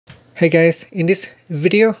Hey guys, in this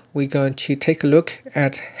video we're going to take a look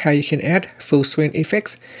at how you can add full screen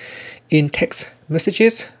effects in text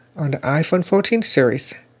messages on the iPhone 14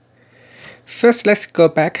 series. First, let's go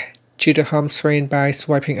back to the home screen by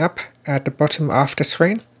swiping up at the bottom of the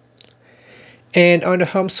screen. And on the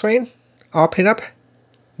home screen, open up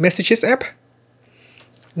Messages app.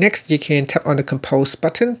 Next, you can tap on the Compose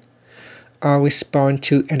button or respond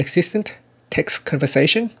to an existing text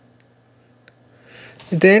conversation.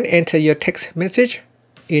 Then enter your text message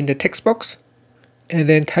in the text box and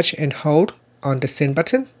then touch and hold on the send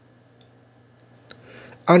button.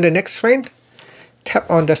 On the next screen,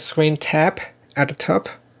 tap on the screen tab at the top.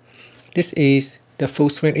 This is the full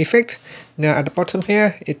screen effect. Now at the bottom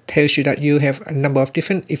here, it tells you that you have a number of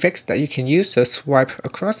different effects that you can use. So swipe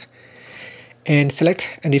across and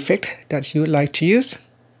select an effect that you would like to use.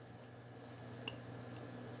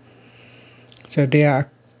 So there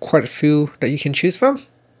are quite a few that you can choose from.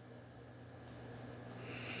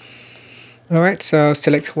 Alright, so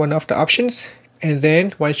select one of the options, and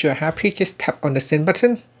then once you're happy, just tap on the send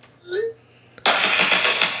button.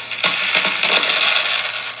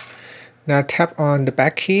 Now tap on the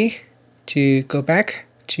back key to go back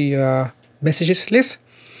to your messages list.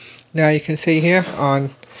 Now you can see here on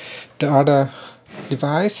the other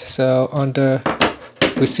device, so on the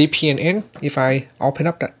recipient end, if I open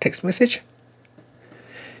up that text message,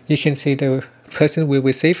 you can see the person will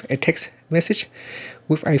receive a text message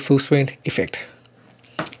with a full screen effect.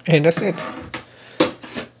 And that's it.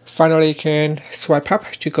 Finally, you can swipe up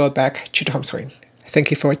to go back to the home screen.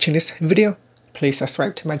 Thank you for watching this video. Please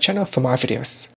subscribe to my channel for more videos.